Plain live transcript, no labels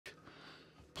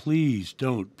Please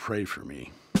don't pray for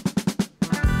me.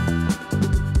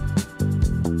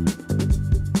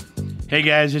 Hey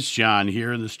guys, it's John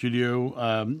here in the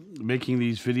studio making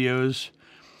these videos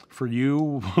for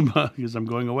you because I'm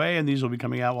going away and these will be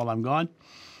coming out while I'm gone.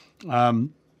 I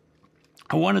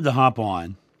wanted to hop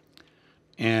on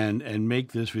and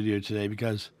make this video today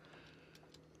because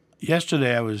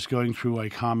yesterday I was going through my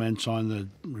comments on the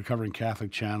Recovering Catholic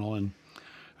channel, and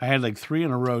I had like 3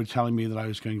 in a row telling me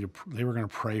that they were going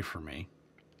to pray for me.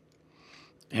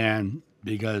 And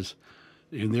because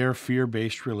in their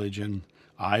fear-based religion,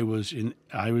 I was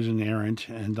inerrant,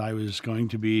 and I was going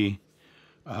to be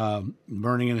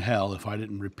burning in hell if I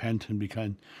didn't repent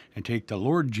and take the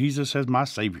Lord Jesus as my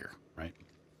Savior, right?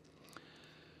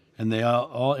 And they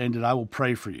all ended, I will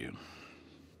pray for you.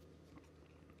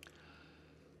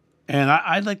 And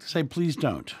I'd like to say, please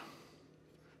don't.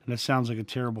 And that sounds like a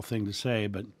terrible thing to say,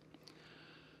 but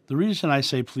the reason I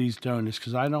say please don't is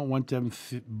because I don't want them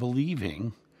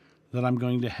believing that I'm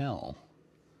going to hell.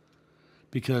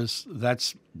 Because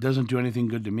that doesn't do anything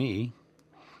good to me,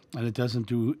 and it doesn't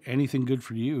do anything good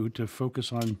for you to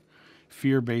focus on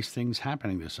fear-based things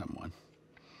happening to someone.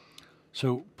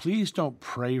 So please don't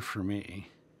pray for me.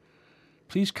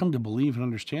 Please come to believe and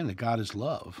understand that God is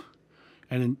love.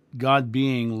 And in God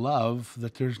being love,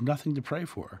 that there's nothing to pray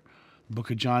for. The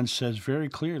book of John says very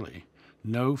clearly,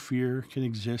 no fear can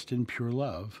exist in pure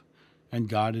love, and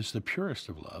God is the purest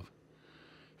of love.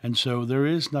 And so there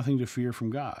is nothing to fear from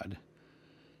God.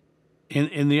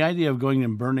 In the idea of going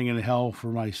and burning in hell for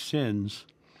my sins,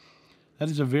 that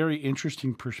is a very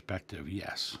interesting perspective,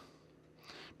 yes.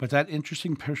 But that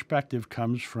interesting perspective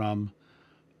comes from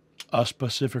a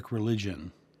specific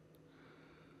religion,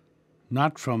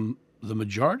 not from the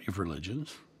majority of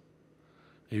religions.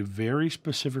 A very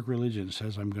specific religion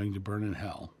says I'm going to burn in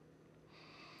hell.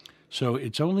 So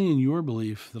it's only in your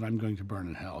belief that I'm going to burn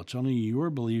in hell. It's only your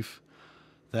belief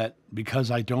that because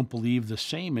I don't believe the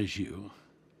same as you,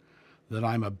 that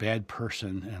I'm a bad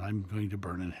person and I'm going to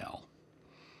burn in hell.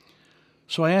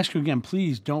 So I ask you again,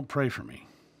 please don't pray for me.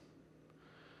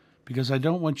 Because I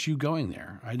don't want you going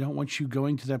there. I don't want you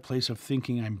going to that place of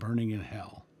thinking I'm burning in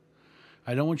hell.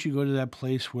 I don't want you to go to that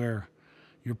place where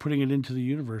you're putting it into the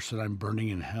universe that I'm burning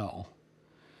in hell.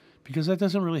 Because that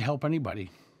doesn't really help anybody.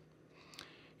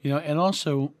 You know, and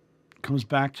also comes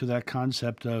back to that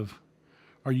concept of,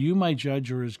 are you my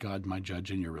judge or is God my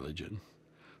judge in your religion?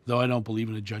 Though I don't believe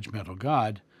in a judgmental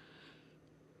God,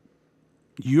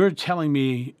 you're telling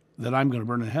me that I'm going to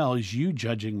burn in hell is you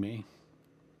judging me,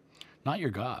 not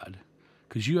your God,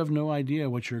 because you have no idea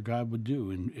what your God would do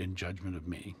in judgment of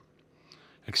me,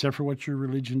 except for what your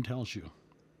religion tells you.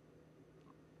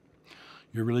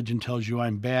 Your religion tells you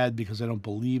I'm bad because I don't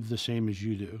believe the same as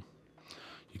you do.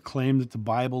 You claim that the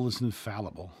Bible is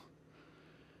infallible.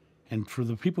 And for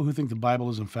the people who think the Bible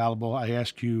is infallible, I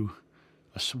ask you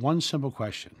one simple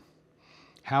question.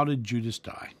 How did Judas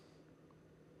die?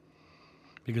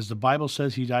 Because the Bible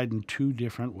says he died in 2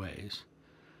 different ways.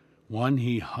 One,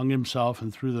 he hung himself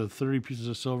and threw the 30 pieces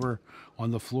of silver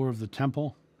on the floor of the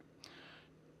temple.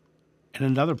 In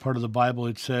another part of the Bible,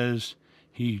 it says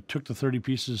he took the 30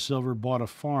 pieces of silver, bought a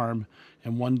farm,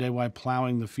 and one day while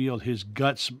plowing the field, his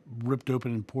guts ripped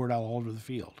open and poured out all over the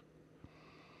field.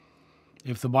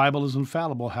 If the Bible is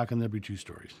infallible, how can there be 2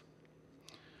 stories?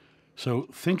 So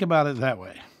think about it that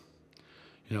way.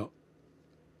 You know,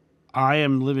 I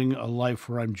am living a life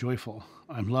where I'm joyful.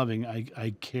 I'm loving.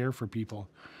 I care for people.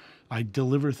 I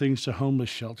deliver things to homeless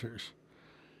shelters.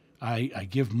 I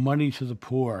give money to the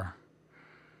poor.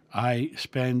 I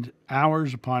spend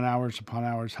hours upon hours upon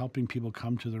hours helping people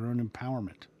come to their own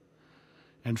empowerment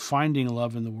and finding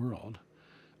love in the world.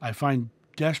 I find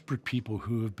desperate people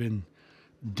who have been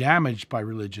damaged by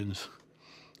religions,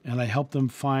 and I help them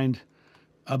find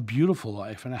a beautiful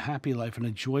life and a happy life and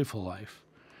a joyful life.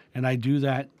 And I do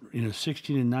that,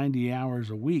 16 and 90 hours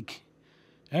a week,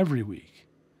 every week.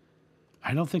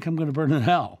 I don't think I'm going to burn in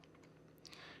hell.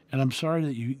 And I'm sorry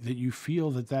that you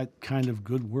feel that kind of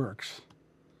good works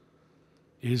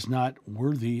is not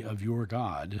worthy of your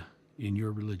God in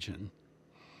your religion.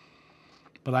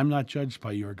 But I'm not judged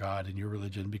by your God in your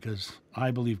religion because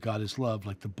I believe God is love,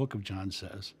 like the book of John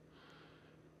says.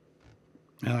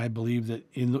 And I believe that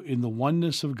in the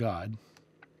oneness of God,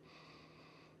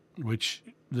 which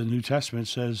the New Testament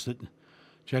says that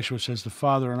Joshua says the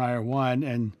Father and I are one,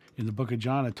 and in the book of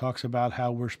John it talks about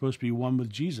how we're supposed to be one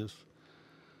with Jesus,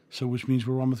 so which means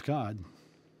we're one with God.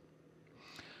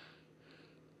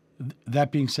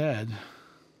 That being said,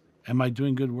 am I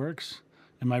doing good works?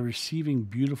 Am I receiving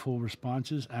beautiful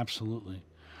responses? Absolutely.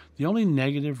 The only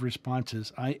negative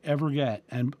responses I ever get,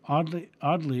 and oddly,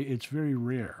 it's very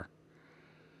rare,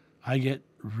 I get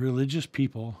religious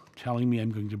people telling me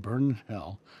I'm going to burn in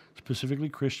hell, specifically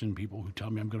Christian people who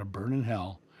tell me I'm going to burn in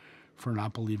hell for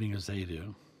not believing as they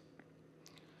do.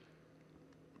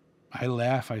 I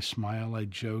laugh, I smile, I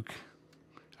joke.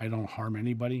 I don't harm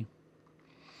anybody.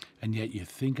 And yet you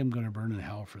think I'm going to burn in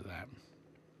hell for that.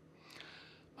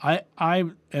 I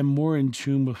am more in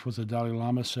tune with what the Dalai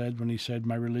Lama said when he said,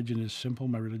 my religion is simple,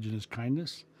 my religion is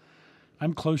kindness.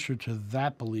 I'm closer to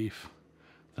that belief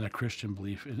than a Christian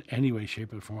belief in any way,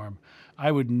 shape, or form.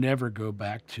 I would never go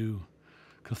back to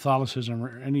Catholicism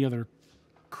or any other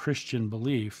Christian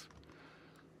belief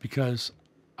because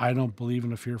I don't believe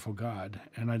in a fearful God,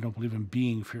 and I don't believe in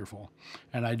being fearful,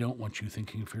 and I don't want you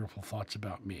thinking fearful thoughts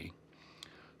about me.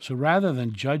 So rather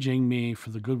than judging me for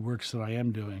the good works that I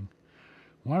am doing,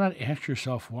 why not ask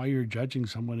yourself why you're judging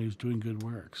someone who's doing good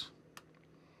works?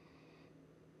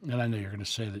 And I know you're going to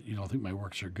say that you don't think my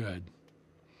works are good.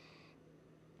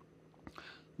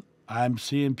 I'm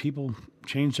seeing people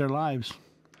change their lives.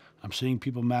 I'm seeing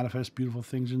people manifest beautiful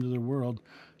things into their world,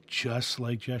 just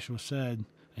like Joshua said.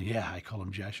 And yeah, I call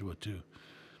him Joshua too.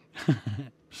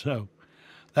 So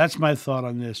that's my thought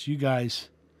on this. You guys,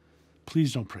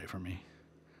 please don't pray for me.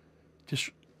 Just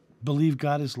believe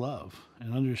God is love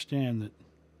and understand that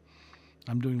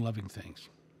I'm doing loving things.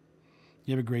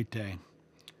 You have a great day,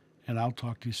 and I'll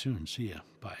talk to you soon. See ya.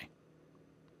 Bye.